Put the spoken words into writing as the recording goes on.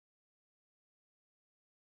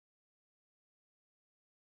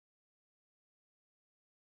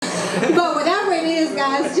But whatever it is,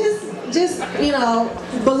 guys, just you know,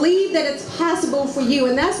 believe that it's possible for you.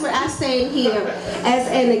 And that's what I stand here as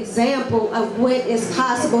an example of what is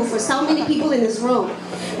possible for so many people in this room.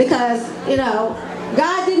 Because, you know,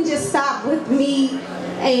 God didn't just stop with me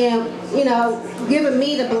and, you know, giving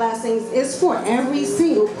me the blessings. It's for every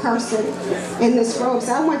single person in this room.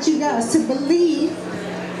 So I want you guys to believe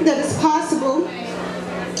that it's possible.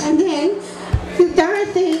 And then the third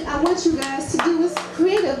thing I want you guys to do is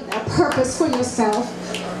create a purpose for yourself.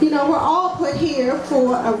 You know, we're all put here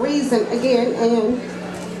for a reason, again, and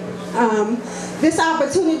this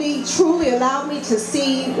opportunity truly allowed me to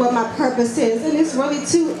see what my purpose is, and it's really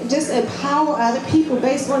to just empower other people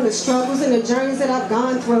based on the struggles and the journeys that I've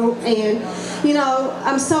gone through. And you know,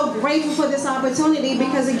 I'm so grateful for this opportunity,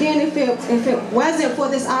 because again, if it wasn't for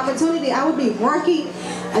this opportunity, I would be working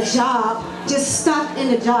a job, just stuck in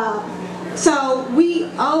a job. So we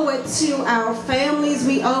owe it to our families,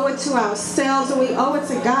 we owe it to ourselves, and we owe it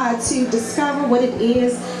to God to discover what it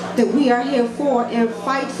is that we are here for and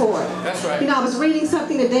fight for it. That's right. You know, I was reading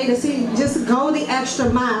something today to see, just go the extra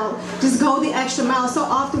mile. Just go the extra mile. So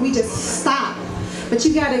often we just stop. But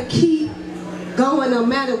you got to keep going no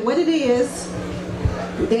matter what it is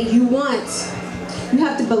that you want. You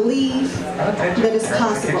have to believe that it's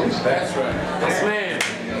possible. That's right. Yes, ma'am.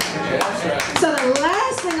 That's right. So the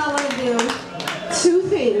last thing I want to do, two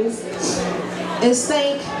things, is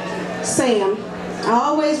thank Sam. I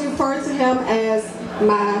always refer to him as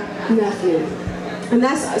my nephew. And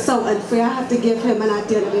that's so unfair. I have to give him an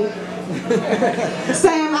identity.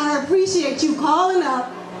 Sam, I appreciate you calling up,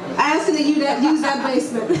 asking to use that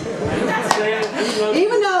basement.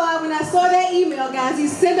 Even though when I saw that email, guys, he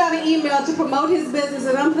sent out an email to promote his business,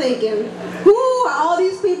 and I'm thinking, who are all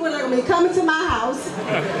these people that are going to be coming to my house?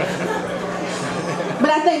 But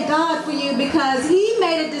I thank God for you, because he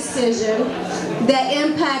made a decision that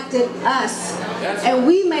impacted us. And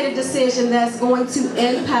we made a decision that's going to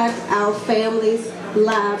impact our families'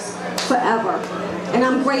 lives forever. And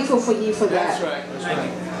I'm grateful for you for that. That's right. That's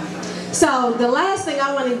right. So the last thing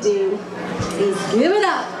I want to do is give it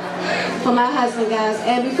up for my husband, guys.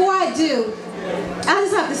 And before I do, I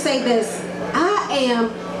just have to say this. I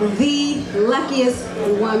am the luckiest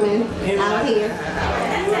woman out here.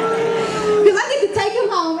 Because I get to take him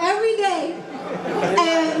home every day.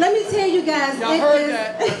 And let me tell you guys,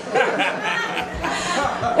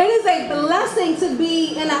 it is a blessing to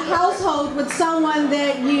be in a household with someone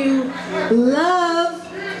that you love,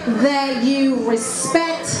 that you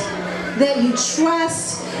respect, that you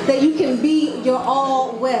trust, that you can be your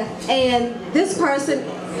all with. And this person,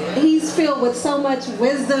 he's filled with so much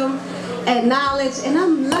wisdom and knowledge, and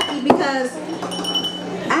I'm lucky because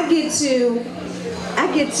I get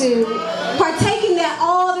to partake in that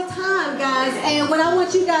all the time, guys. And what I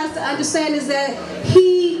want you guys to understand is that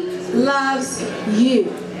he loves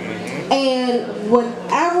you. And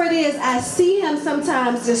whatever it is, I see him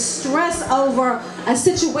sometimes just stress over a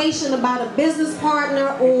situation about a business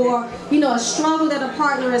partner, or, you know, a struggle that a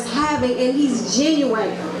partner is having, and he's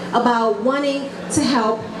genuine about wanting to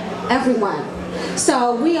help everyone.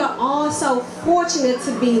 So we are all so fortunate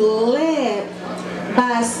to be led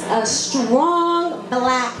by a strong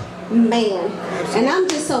black man. And I'm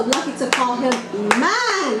just so lucky to call him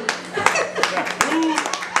mine.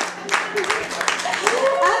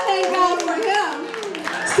 I thank God for him.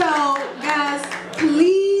 So, guys,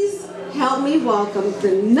 please help me welcome the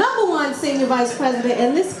 #1 senior vice president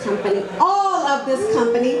in this company, all of this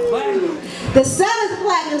company, the 7th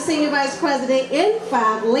platinum senior vice president in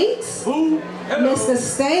 5 Linx, Mr.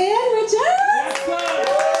 Stan Richards.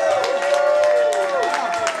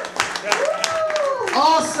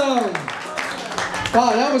 Awesome!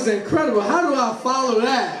 Wow, that was incredible. How do I follow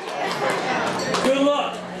that? Good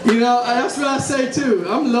luck. You know, that's what I say too.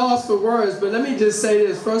 I'm lost for words, but let me just say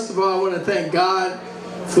this. First of all, I want to thank God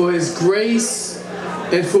for His grace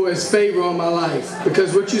and for His favor on my life.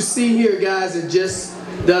 Because what you see here, guys, it just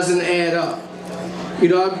doesn't add up. You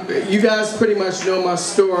know, you guys pretty much know my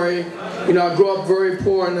story. You know, I grew up very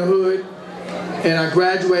poor in the hood. And I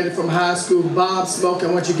graduated from high school. Bob Smoke, I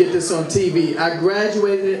want you to get this on TV. I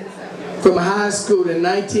graduated from high school in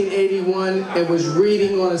 1981 and was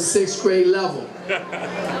reading on a 6th grade level.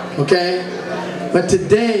 Okay? But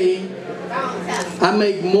today, I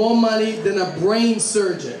make more money than a brain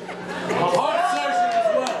surgeon. A heart surgeon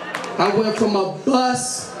as well. I went from a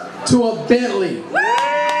bus to a Bentley.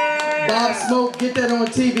 Bob Smoke, get that on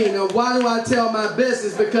TV. Now, why do I tell my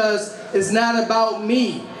business? Because it's not about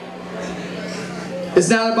me. It's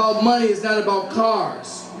not about money, it's not about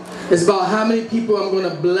cars. It's about how many people I'm going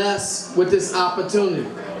to bless with this opportunity.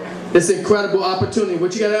 this incredible opportunity.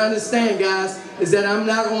 What you got to understand, guys, is that I'm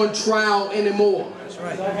not on trial anymore. That's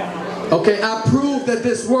right. Okay, I proved that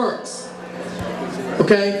this works.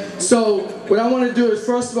 Okay, so what I want to do is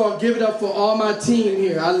first of all give it up for all my team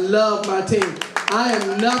here. I love my team. I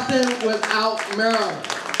am nothing without Maryland.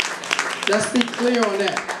 Let's be clear on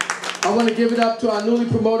that. I want to give it up to our newly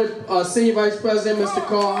promoted Senior Vice President, Mr.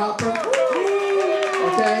 Carl Hopper.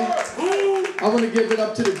 Okay? I want to give it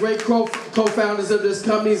up to the great co-founders of this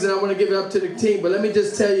company, and I want to give it up to the team. But let me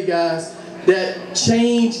just tell you guys that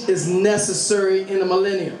change is necessary in the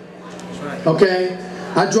millennium. Okay?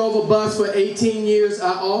 I drove a bus for 18 years.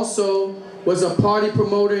 I also was a party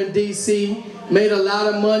promoter in D.C., made a lot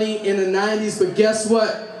of money in the 90s, but guess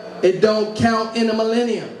what? It don't count in the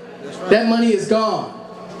millennium. That money is gone.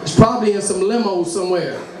 It's probably in some limos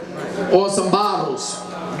somewhere or some bottles,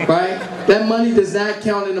 right? That money does not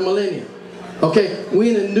count in the millennium. Okay, we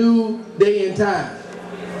in a new day and time.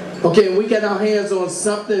 Okay, and we got our hands on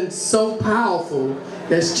something so powerful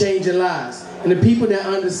that's changing lives. And the people that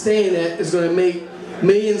understand that is going to make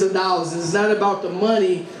millions of dollars. And it's not about the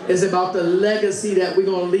money, it's about the legacy that we're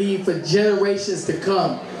going to leave for generations to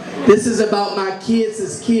come. This is about my kids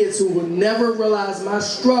as kids who will never realize my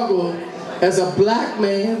struggle as a black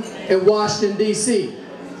man in Washington, D.C.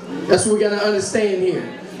 That's what we got to understand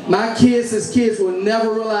here. My kids as kids will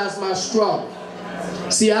never realize my struggle.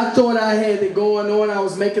 See, I thought I had it going on. I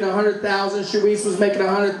was making $100,000. Chereace was making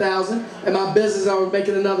 $100,000. And my business, I was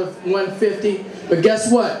making another $150,000. But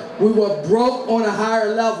guess what? We were broke on a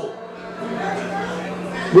higher level.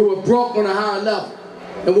 We were broke on a higher level.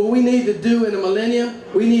 And what we need to do in the millennium,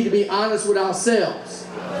 we need to be honest with ourselves.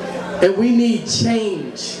 And we need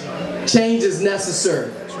change. Change is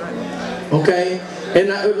necessary. Okay? And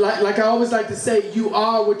like I always like to say, you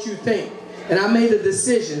are what you think. And I made a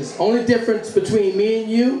decision. The only difference between me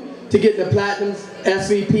and you to get the Platinum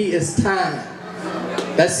SVP is time.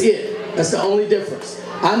 That's it. That's the only difference.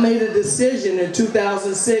 I made a decision in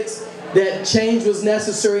 2006 that change was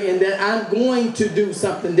necessary and that I'm going to do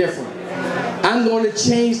something different. I'm going to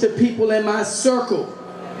change the people in my circle.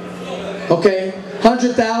 Okay?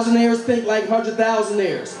 100,000-aires think like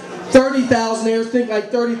 100,000-aires. 30,000-aires think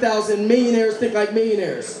like 30,000. Millionaires think like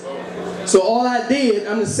millionaires. So all I did,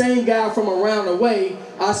 I'm the same guy from around the way,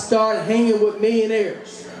 I started hanging with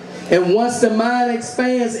millionaires. And once the mind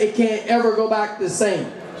expands, it can't ever go back the same.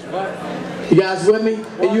 You guys with me?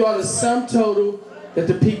 And you are the sum total that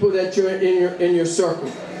the people that you're in your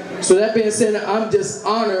circle. So that being said, I'm just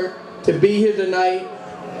honored to be here tonight,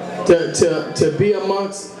 to be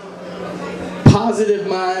amongst positive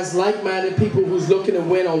minds, like-minded people who's looking to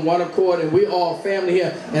win on one accord, and we're all family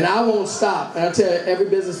here. And I won't stop. And I tell every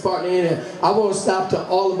business partner in here, I won't stop till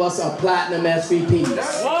all of us are Platinum SVPs.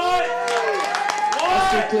 Let's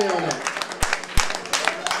be clear on that.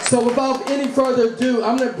 So without any further ado,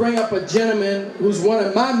 I'm going to bring up a gentleman who's one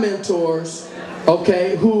of my mentors,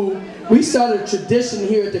 okay, who we started a tradition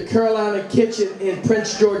here at the Carolina Kitchen in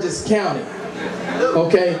Prince George's County.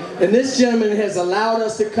 Okay, and this gentleman has allowed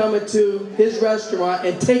us to come into his restaurant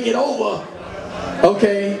and take it over.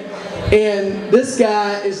 Okay, and this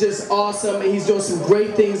guy is just awesome. He's doing some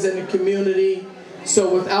great things in the community.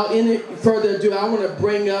 So without any further ado, I want to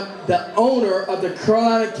bring up the owner of the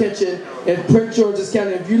Carolina Kitchen in Prince George's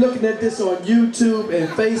County. If you're looking at this on YouTube and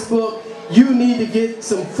Facebook, you need to get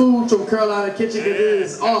some food from Carolina Kitchen because it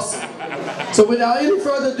is awesome. So without any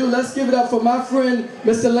further ado, let's give it up for my friend,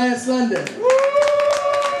 Mr. Lance London.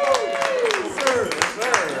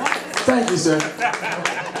 Thank you, sir.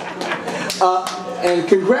 And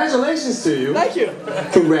congratulations to you. Thank you.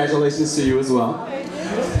 Congratulations to you as well.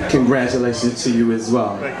 Congratulations to you as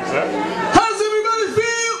well. Thank you, sir. How does everybody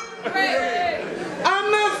feel? Great.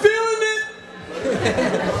 I'm not feeling it.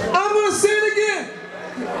 I'm going to say it again.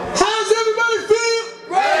 How does everybody feel?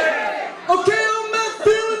 Great. Okay, I'm not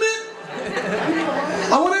feeling it.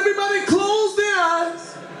 I want everybody to close their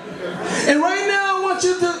eyes. And right now I want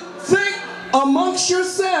you to think amongst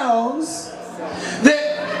yourselves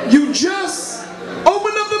that you just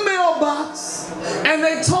opened up the mailbox and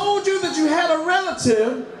they told you that you had a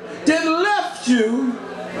relative that left you,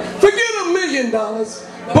 forget $1 million,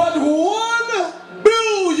 but $1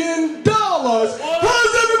 billion